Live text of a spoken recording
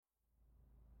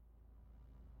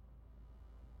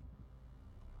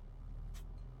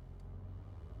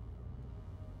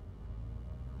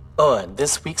On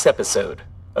this week's episode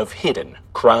of Hidden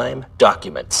Crime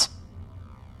Documents.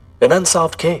 An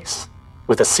unsolved case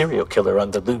with a serial killer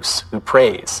on the loose who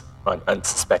preys on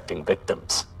unsuspecting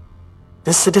victims.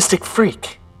 This sadistic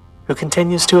freak who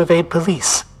continues to evade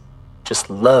police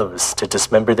just loves to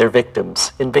dismember their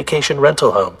victims in vacation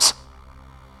rental homes.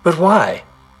 But why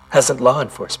hasn't law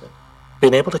enforcement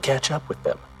been able to catch up with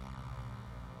them?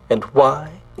 And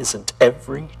why isn't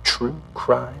every true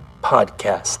crime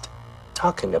podcast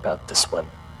talking about this one?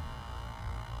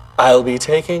 I'll be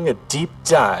taking a deep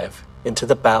dive into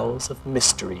the bowels of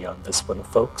mystery on this one,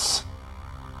 folks,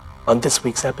 on this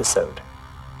week's episode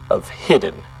of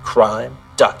Hidden Crime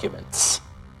Documents.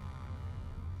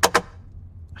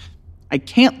 I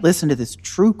can't listen to this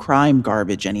true crime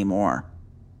garbage anymore.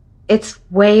 It's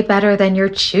way better than your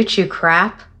choo-choo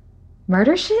crap.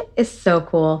 Murder shit is so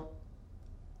cool.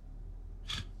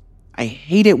 I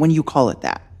hate it when you call it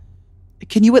that.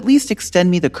 Can you at least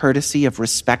extend me the courtesy of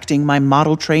respecting my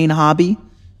model train hobby?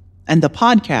 And the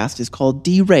podcast is called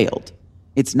Derailed.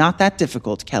 It's not that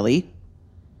difficult, Kelly.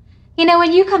 You know,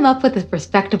 when you come up with a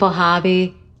respectable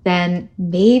hobby, then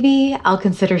maybe I'll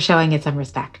consider showing it some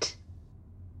respect.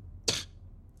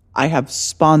 I have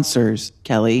sponsors,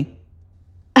 Kelly.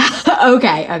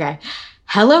 Okay.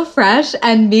 HelloFresh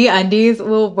and MeUndies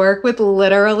will work with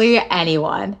literally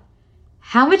anyone.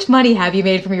 How much money have you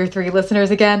made from your 3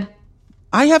 listeners again?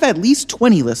 I have at least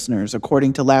 20 listeners,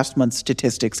 according to last month's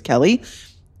statistics, Kelly.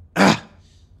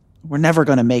 We're never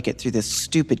going to make it through this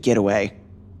stupid getaway.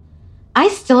 I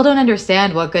still don't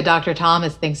understand what good Dr.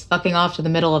 Thomas thinks fucking off to the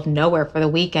middle of nowhere for the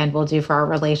weekend will do for our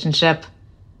relationship.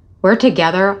 We're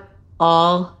together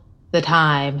all the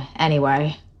time,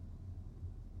 anyway.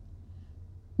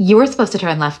 You were supposed to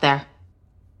turn left there.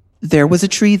 There was a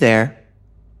tree there.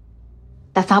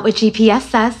 That's not what GPS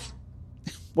says.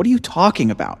 What are you talking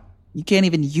about? You can't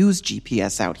even use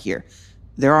GPS out here.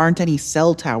 There aren't any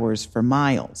cell towers for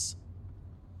miles.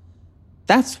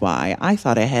 That's why I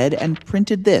thought ahead and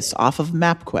printed this off of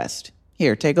MapQuest.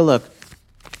 Here, take a look.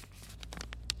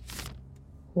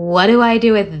 What do I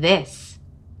do with this?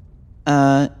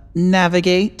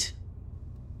 Navigate.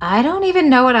 I don't even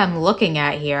know what I'm looking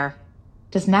at here.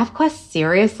 Does MapQuest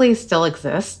seriously still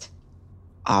exist?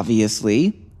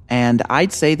 Obviously. And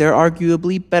I'd say they're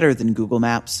arguably better than Google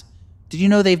Maps. Did you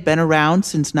know they've been around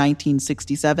since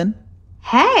 1967?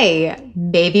 Hey,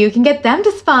 maybe you can get them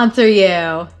to sponsor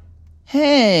you.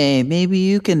 Hey, maybe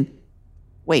you can...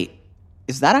 Wait,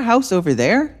 is that a house over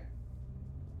there?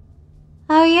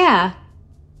 Oh, yeah.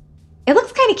 It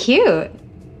looks kind of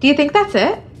cute. Do you think that's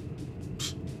it?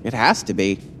 It has to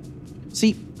be.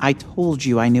 See, I told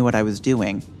you I knew what I was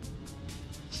doing.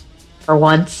 For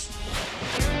once.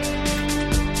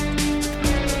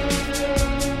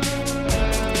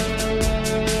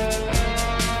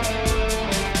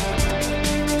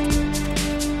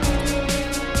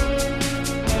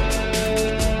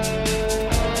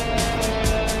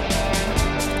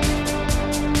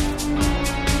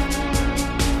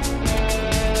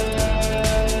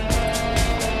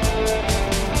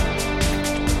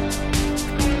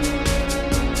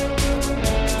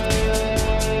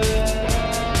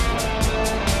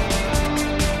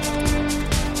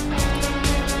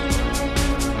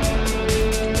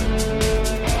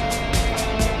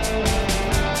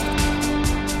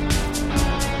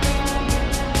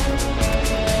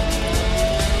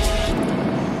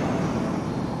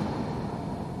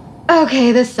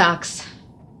 Okay, this sucks.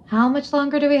 How much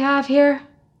longer do we have here?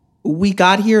 We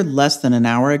got here less than an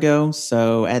hour ago,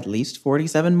 so at least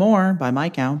 47 more by my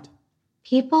count.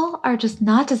 People are just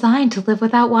not designed to live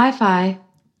without Wi-Fi.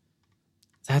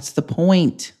 That's the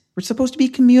point. We're supposed to be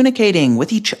communicating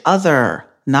with each other,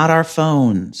 not our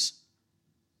phones.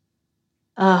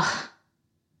 Ugh.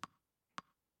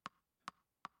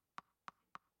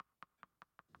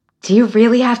 Do you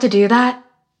really have to do that?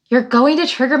 You're going to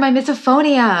trigger my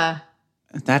misophonia.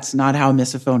 That's not how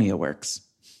misophonia works.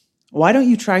 Why don't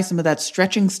you try some of that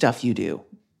stretching stuff you do?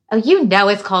 Oh, you know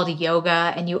it's called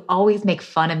yoga, and you always make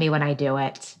fun of me when I do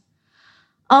it.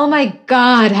 Oh my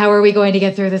God, how are we going to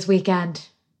get through this weekend?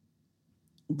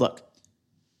 Look,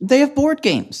 they have board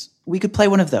games. We could play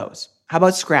one of those. How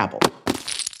about Scrabble?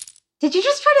 Did you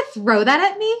just try to throw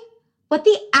that at me? What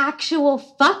the actual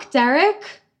fuck, Derek?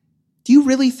 Do you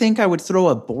really think I would throw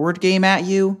a board game at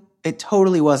you? It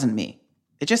totally wasn't me.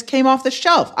 It just came off the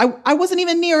shelf. I wasn't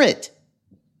even near it.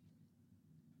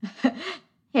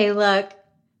 Hey, look.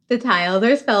 The tiles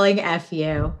are spelling F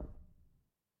you.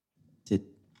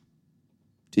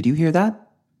 Did you hear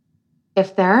that?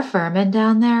 If there are vermin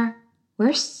down there,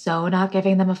 we're so not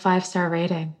giving them a 5-star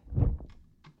rating.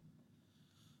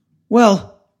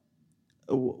 Well,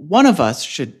 One of us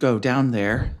should go down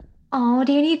there. Oh,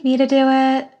 do you need me to do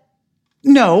it?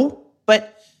 No,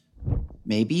 but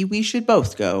maybe we should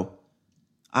both go.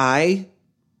 I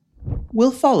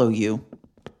will follow you.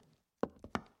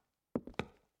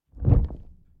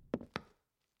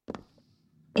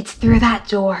 It's through that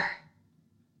door.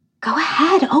 Go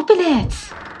ahead, open it.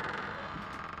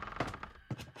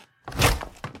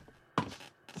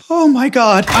 Oh my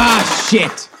god. Ah,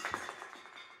 shit!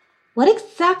 What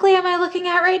exactly am I looking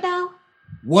at right now?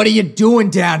 What are you doing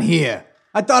down here?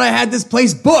 I thought I had this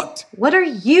place booked. What are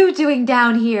you doing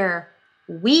down here?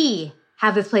 We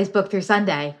have this place booked through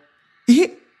Sunday.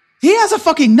 He has a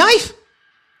fucking knife?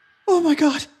 Oh my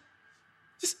god.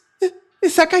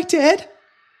 Is that guy dead?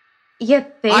 You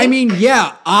think? I mean,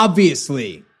 yeah,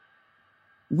 obviously.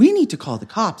 We need to call the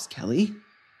cops, Kelly.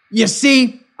 You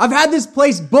see, I've had this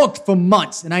place booked for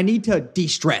months and I need to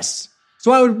de-stress.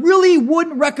 So I really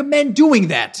wouldn't recommend doing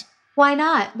that. Why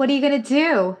not? What are you gonna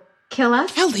do? Kill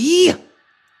us? Kelly!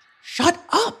 Shut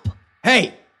up!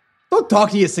 Hey, don't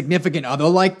talk to your significant other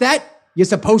like that. You're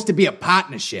supposed to be a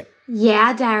partnership.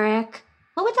 Yeah, Derek.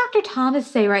 What would Dr. Thomas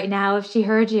say right now if she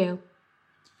heard you?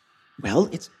 Well,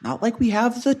 it's not like we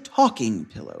have the talking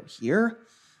pillow here.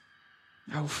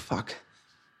 Oh, fuck.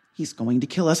 He's going to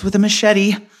kill us with a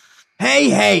machete.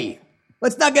 Hey,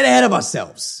 let's not get ahead of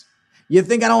ourselves. You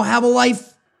think I don't have a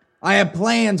life? I have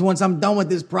plans once I'm done with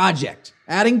this project.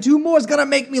 Adding 2 more is gonna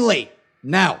make me late.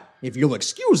 Now, if you'll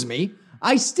excuse me,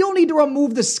 I still need to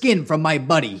remove the skin from my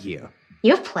buddy here.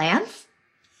 You have plans?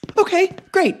 Okay,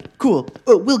 great, cool.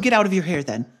 We'll get out of your hair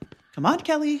then. Come on,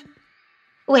 Kelly.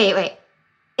 Wait.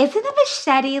 Isn't a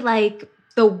machete like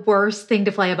the worst thing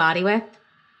to flay a body with?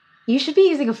 You should be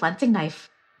using a flensing knife.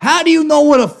 How do you know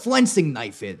what a flensing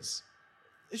knife is?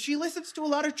 She listens to a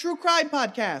lot of true crime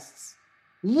podcasts.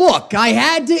 Look, I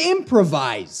had to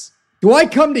improvise. Do I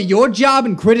come to your job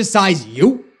and criticize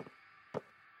you?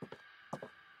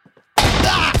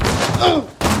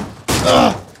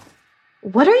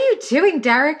 What are you doing,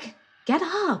 Derek? Get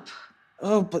up.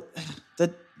 Oh, but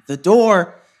the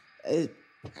door...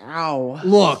 ow.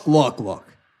 Look.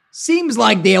 Seems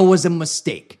like there was a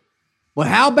mistake. But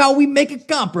how about we make a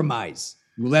compromise?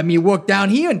 You let me work down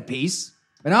here in peace,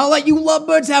 and I'll let you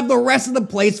lovebirds have the rest of the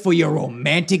place for your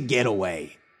romantic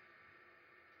getaway.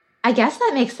 I guess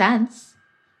that makes sense.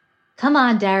 Come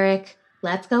on, Derek.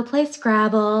 Let's go play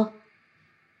Scrabble.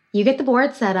 You get the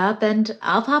board set up, and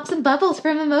I'll pop some bubbles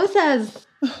for mimosas.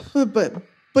 But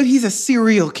he's a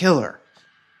serial killer.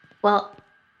 Well,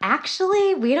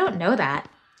 actually, we don't know that.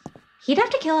 He'd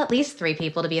have to kill at least 3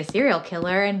 people to be a serial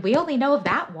killer, and we only know of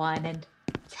that one, and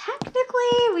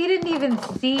technically, we didn't even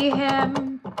see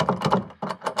him.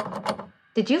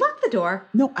 Did you lock the door?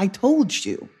 No, I told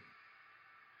you.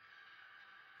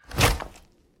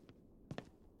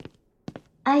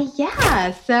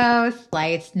 Yeah, so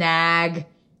slight snag.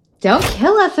 Don't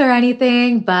kill us or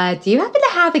anything, but do you happen to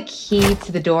have a key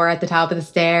to the door at the top of the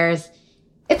stairs?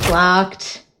 It's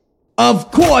locked.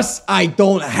 Of course I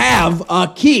don't have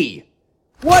a key.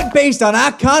 What, based on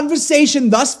our conversation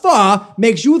thus far,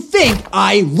 makes you think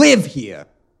I live here?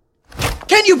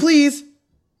 Can you please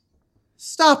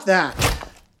stop that?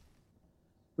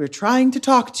 We're trying to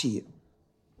talk to you.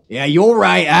 Yeah, you're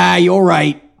right. You're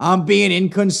right. I'm being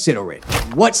inconsiderate.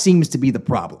 What seems to be the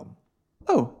problem?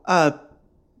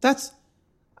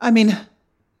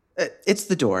 It's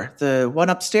the door. The one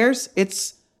upstairs,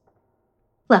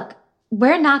 Look,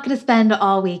 we're not going to spend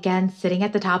all weekend sitting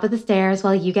at the top of the stairs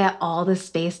while you get all the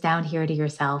space down here to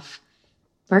yourself.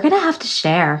 We're going to have to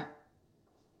share.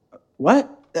 What?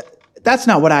 That's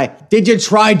not what I... Did you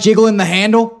try jiggling the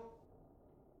handle?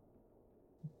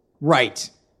 Right.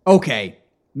 Okay.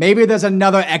 Maybe there's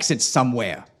another exit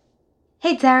somewhere.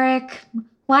 Hey, Derek,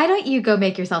 why don't you go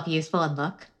make yourself useful and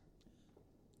look?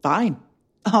 Fine.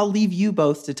 I'll leave you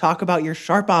both to talk about your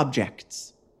sharp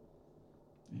objects.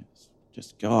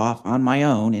 Just go off on my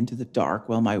own into the dark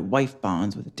while my wife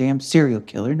bonds with a damn serial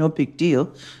killer. No big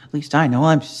deal. At least I know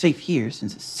I'm safe here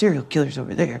since the serial killer's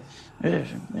over there.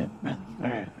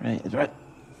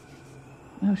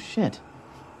 Oh, shit.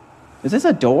 Is this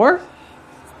a door?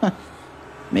 Huh.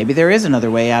 Maybe there is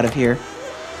another way out of here.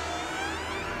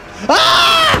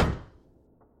 Ah!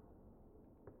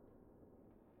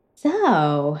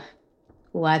 So,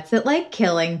 what's it like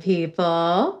killing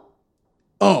people?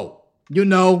 Oh,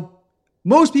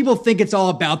 most people think it's all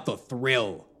about the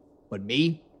thrill. But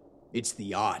me, it's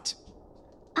the art.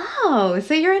 Oh,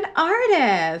 so you're an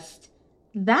artist.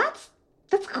 That's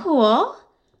cool.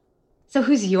 So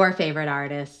who's your favorite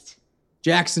artist?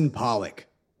 Jackson Pollock.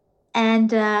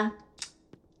 And,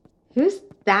 who's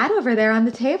that over there on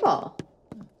the table?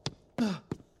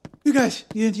 You guys,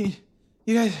 you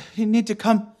guys, you need to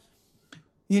come.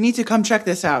 You need to come check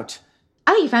this out.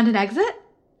 Oh, you found an exit?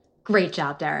 Great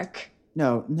job, Derek.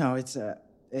 No, it's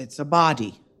a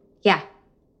body. Yeah,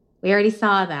 we already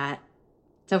saw that.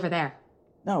 It's over there.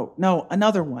 No,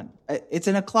 another one. It's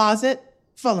in a closet.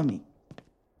 Follow me.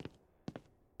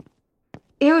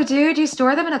 Ew, dude, you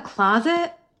store them in a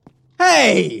closet?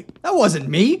 Hey, that wasn't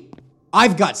me.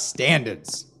 I've got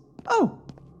standards. Oh,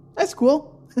 that's cool.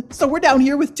 So we're down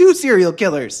here with 2 serial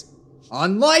killers.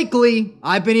 Unlikely.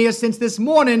 I've been here since this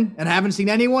morning and haven't seen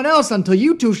anyone else until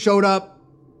you two showed up.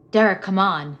 Derek, come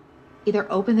on. Either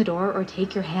open the door or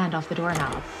take your hand off the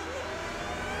doorknob.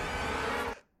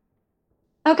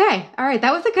 Okay, all right,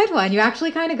 that was a good one. You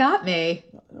actually kind of got me.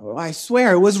 Oh, I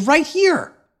swear, it was right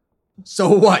here. So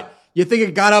what? You think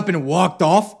it got up and walked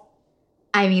off?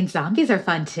 I mean, zombies are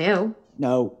fun too.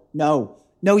 No,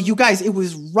 you guys, it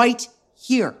was right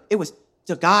here.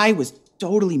 The guy was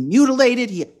totally mutilated.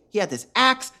 He had this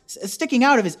axe sticking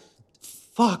out of his...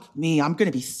 Fuck me, I'm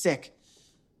gonna be sick.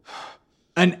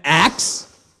 An axe?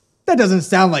 That doesn't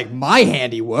sound like my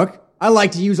handiwork. I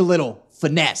like to use a little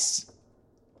finesse.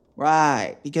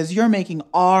 Right, because you're making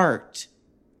art.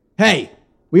 Hey,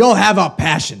 we all have our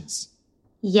passions.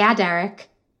 Yeah, Derek.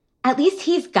 At least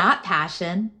he's got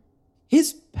passion.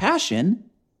 His passion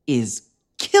is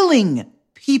killing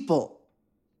people.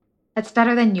 That's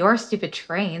better than your stupid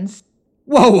trains.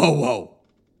 Whoa.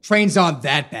 Trains aren't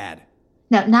that bad.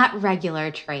 No, not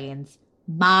regular trains.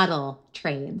 Model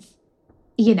trains.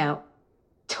 You know,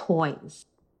 toys.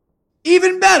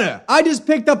 Even better, I just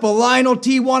picked up a Lionel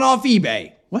T1 off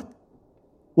eBay.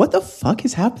 What the fuck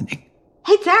is happening?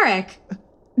 Hey, Derek.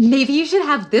 Maybe you should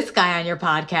have this guy on your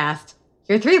podcast.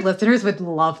 Your 3 listeners would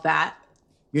love that.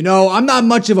 You know, I'm not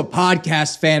much of a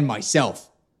podcast fan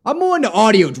myself. I'm more into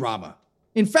audio drama.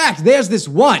 In fact, there's this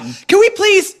one. Can we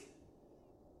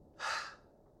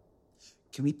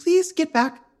please get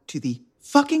back to the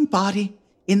fucking body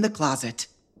in the closet?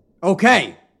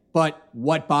 Okay, but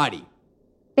what body?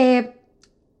 Babe,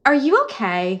 are you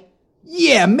okay?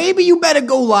 Yeah, maybe you better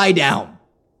go lie down.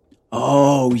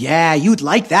 Oh, yeah, you'd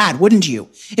like that, wouldn't you?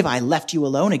 If I left you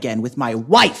alone again with my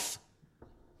wife.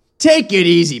 Take it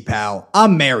easy, pal.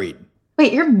 I'm married.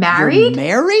 Wait, you're married? You're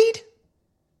married?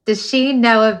 Does she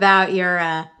know about your,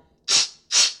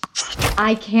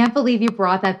 I can't believe you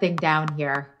brought that thing down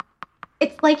here.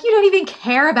 It's like you don't even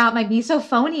care about my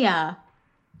misophonia.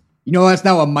 You know that's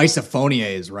not what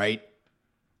misophonia is, right?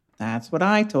 That's what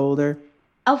I told her.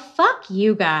 Oh, fuck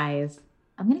you guys.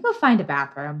 I'm gonna go find a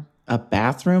bathroom. A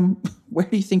bathroom? Where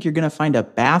do you think you're gonna find a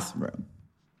bathroom?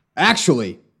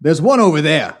 Actually, there's one over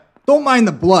there. Don't mind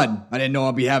the blood. I didn't know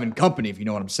I'd be having company, if you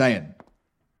know what I'm saying.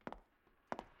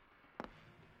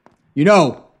 You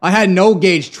know, I had an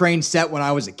O-gauge train set when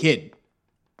I was a kid.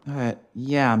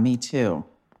 Yeah, me too.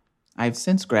 I've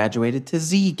since graduated to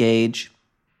Z-gauge.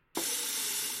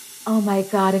 Oh my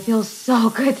god, it feels so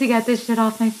good to get this shit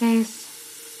off my face.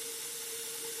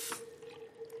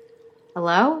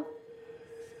 Hello?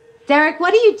 Derek,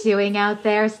 what are you doing out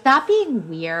there? Stop being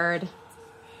weird.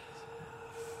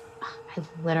 I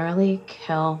literally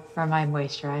kill for my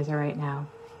moisturizer right now.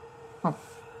 Well,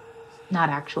 not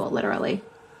actual, literally.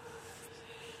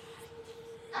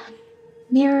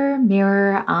 Mirror,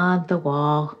 mirror on the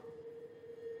wall.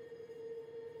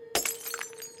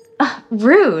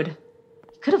 Rude.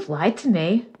 You could have lied to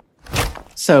me.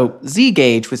 So,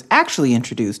 Z-gauge was actually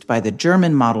introduced by the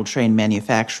German model train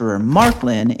manufacturer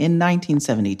Marklin in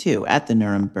 1972 at the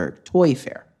Nuremberg Toy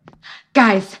Fair.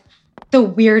 Guys, the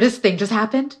weirdest thing just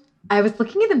happened. I was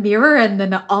looking in the mirror and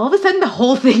then all of a sudden the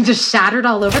whole thing just shattered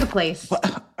all over the place.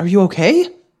 What? Are you okay?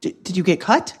 Did you get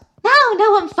cut?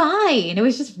 No, I'm fine. It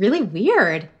was just really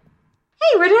weird.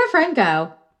 Hey, where did our friend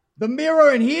go? The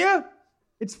mirror in here?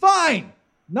 It's fine.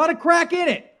 Not a crack in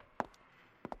it.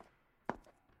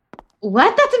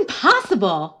 What? That's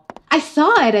impossible. I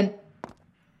saw it and...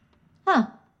 Huh.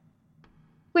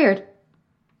 Weird.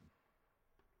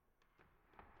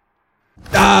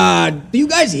 Do you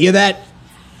guys hear that?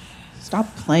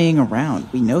 Stop playing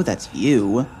around. We know that's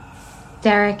you.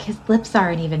 Derek, his lips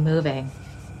aren't even moving.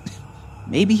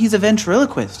 Maybe he's a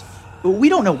ventriloquist. We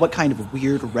don't know what kind of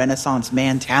weird Renaissance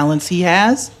man talents he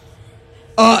has.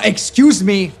 Excuse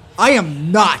me. I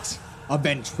am not a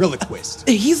ventriloquist.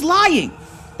 He's lying.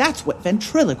 That's what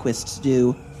ventriloquists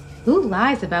do. Who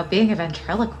lies about being a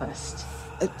ventriloquist?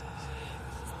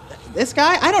 This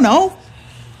guy? I don't know.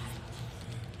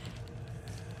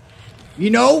 You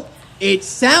know, it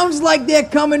sounds like they're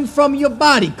coming from your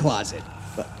body closet.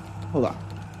 But, hold on.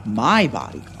 My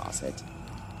body closet?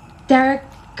 Derek,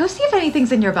 go see if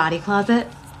anything's in your body closet.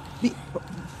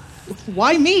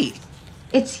 Why me?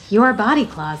 It's your body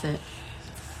closet.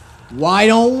 Why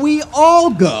don't we all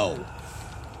go?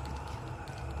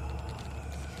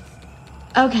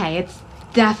 Okay, it's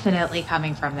definitely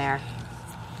coming from there.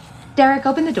 Derek,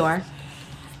 open the door.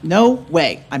 No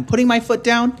way. I'm putting my foot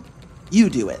down. You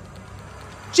do it.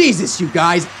 Jesus, you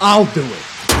guys, I'll do it.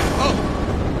 Oh,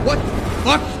 what the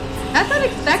fuck? That's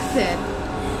unexpected.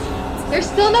 There's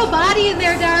still no body in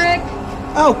there, Derek.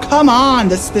 Oh, come on.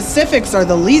 The specifics are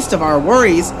the least of our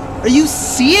worries. Are you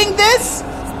seeing this?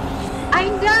 I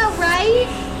know, right?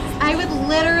 I would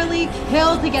literally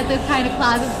kill to get this kind of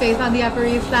closet space on the Upper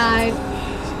East Side.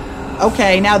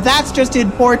 Okay, now that's just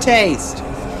in poor taste.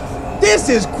 This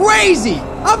is crazy!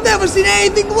 I've never seen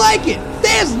anything like it!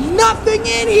 There's nothing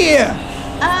in here!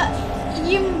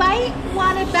 You might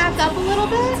want to back up a little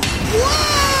bit.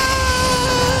 Whoa!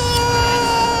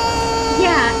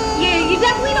 Yeah, you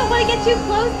definitely don't want to get too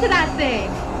close to that thing.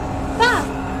 Stop.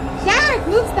 Derek,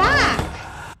 move back.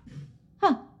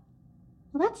 Huh.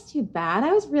 Well, that's too bad.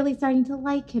 I was really starting to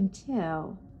like him,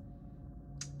 too.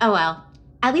 Oh, well.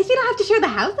 At least we don't have to share the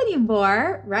house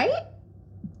anymore, right?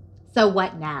 So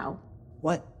what now?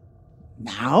 What?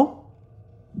 Now?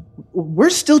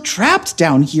 We're still trapped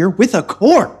down here with a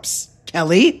corpse,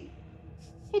 Kelly.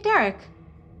 Hey, Derek.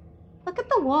 Look at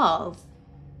the walls.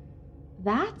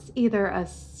 That's either a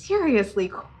seriously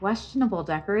questionable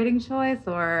decorating choice,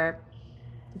 or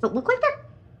does it look like they're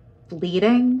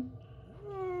bleeding?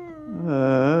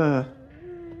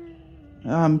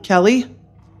 Kelly?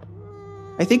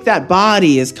 I think that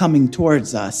body is coming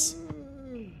towards us.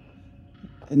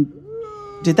 And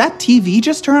did that TV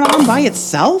just turn on by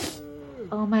itself?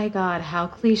 Oh my god, how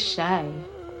cliche.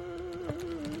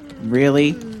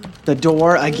 Really? The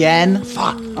door again?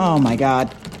 Fuck. Oh my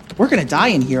god. We're gonna die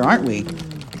in here, aren't we?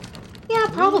 Yeah,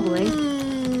 probably.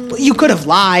 Well, you could have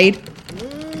lied.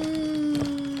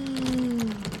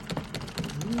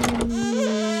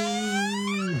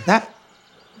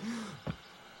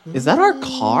 Is that our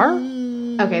car?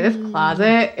 Okay, this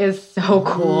closet is so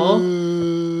cool.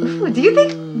 Ooh, do you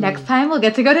think next time we'll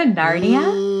get to go to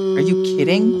Narnia? Are you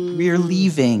kidding? We're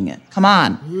leaving. Come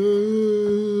on.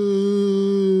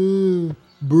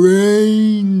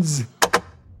 Brains.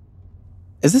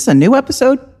 Is this a new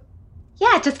episode?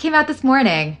 Yeah, it just came out this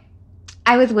morning.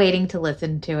 I was waiting to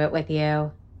listen to it with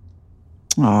you.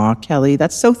 Aw, Kelly,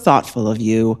 that's so thoughtful of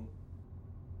you.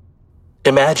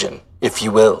 Imagine, if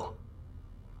you will,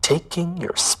 taking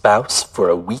your spouse for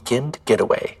a weekend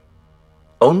getaway,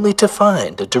 only to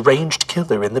find a deranged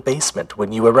killer in the basement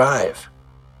when you arrive.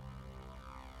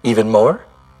 Even more,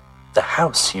 the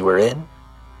house you are in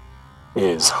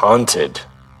is haunted.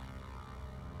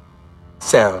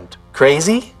 Sound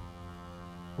crazy?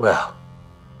 Well,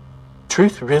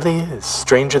 truth really is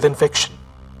stranger than fiction,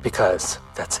 because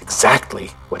that's exactly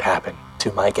what happened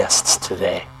to my guests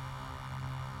today.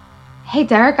 Hey,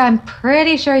 Derek, I'm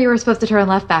pretty sure you were supposed to turn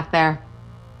left back there.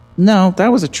 No, that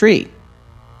was a tree.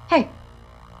 Hey,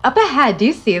 up ahead, do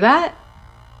you see that?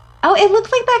 Oh, it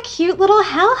looks like that cute little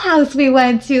hell house we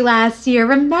went to last year.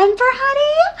 Remember,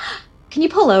 honey? Can you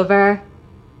pull over?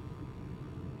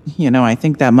 You know, I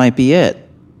think that might be it.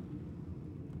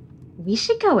 We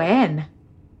should go in.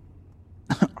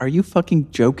 Are you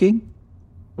fucking joking?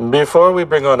 Before we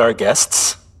bring on our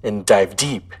guests and dive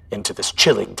deep into this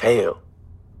chilling tale,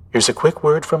 here's a quick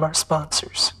word from our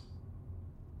sponsors.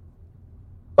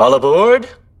 All aboard!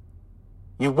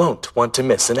 You won't want to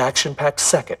miss an action-packed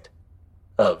second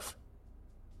of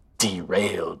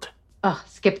Derailed. Oh,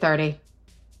 skip 30.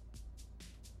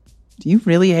 Do you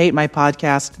really hate my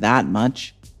podcast that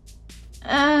much?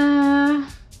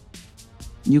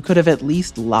 You could have at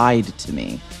least lied to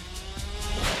me.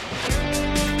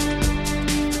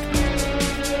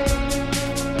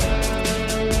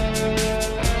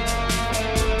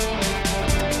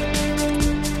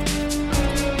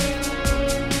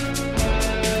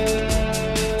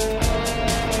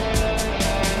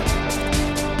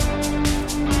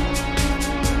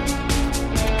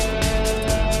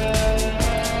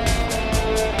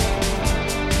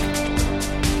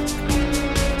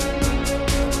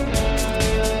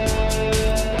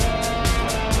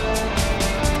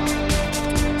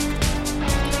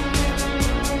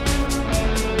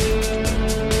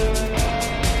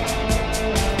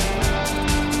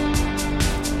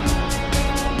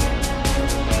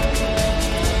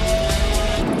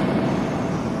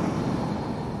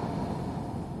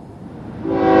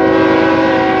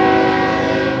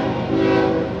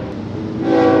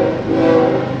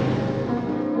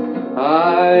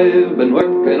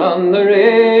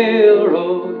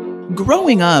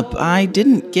 Growing up, I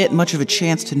didn't get much of a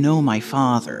chance to know my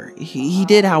father. He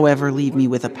did, however, leave me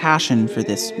with a passion for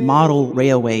this model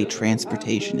railway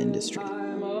transportation industry.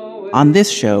 On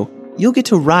this show, you'll get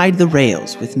to ride the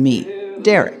rails with me,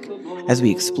 Derek, as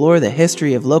we explore the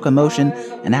history of locomotion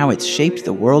and how it's shaped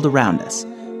the world around us,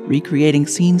 recreating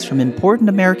scenes from important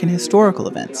American historical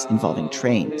events involving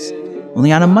trains,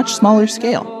 only on a much smaller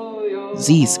scale.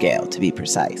 Z scale, to be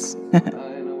precise.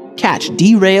 Catch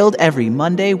Derailed every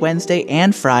Monday, Wednesday,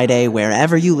 and Friday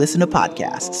wherever you listen to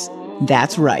podcasts.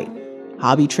 That's right.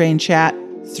 Hobby Train Chat,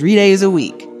 3 days a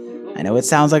week. I know it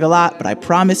sounds like a lot, but I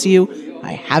promise you,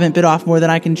 I haven't bit off more than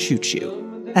I can shoot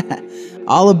you.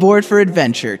 All aboard for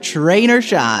adventure, train or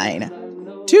shine.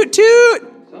 Toot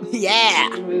toot! Yeah!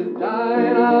 With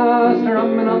Dinah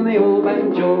strumming on the old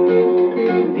banjo,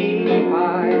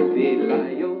 P-I-P-I.